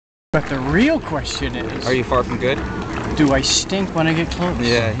But the real question is, are you far from good? Do I stink when I get close?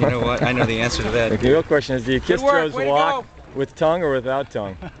 Yeah, you know what? I know the answer to that. The real question is, do you kiss Joe's walk with tongue or without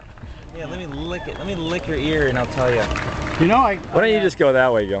tongue? Yeah, let me lick it. Let me lick your ear and I'll tell you. You know, why don't you just go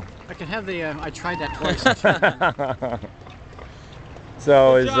that way, Gil? I can have the, I tried that twice.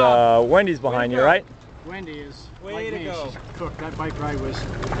 So is Wendy's behind you, right? Wendy is Way to go. She's cooked. That bike ride was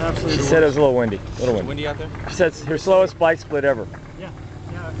absolutely She said it was a little windy. Windy out there? She said it's her slowest bike split ever. Yeah,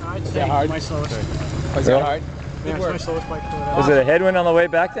 I'd say my slowest. Was that hard? Yeah, it's my slowest bike split ever. Was it a headwind on the way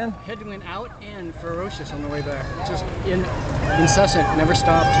back then? Headwind out and ferocious on the way back. Just incessant, never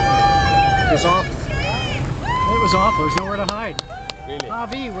stopped. It was awful. It was awful. There's nowhere to hide. Really?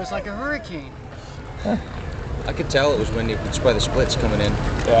 Javi was like a hurricane. Huh. I could tell it was windy just by the splits coming in.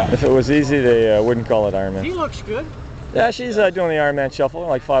 Yeah. If it was easy, they wouldn't call it Ironman. He looks good. Yeah, she's doing the Ironman shuffle,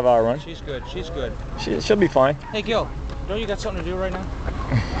 like 5-hour run. She's good. She's good. She'll be fine. Hey, Gil, don't you got something to do right now?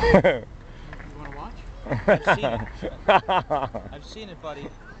 You want to watch? I've seen it. I've seen it, buddy.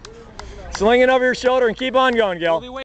 Sling it over your shoulder and keep on going, Gil.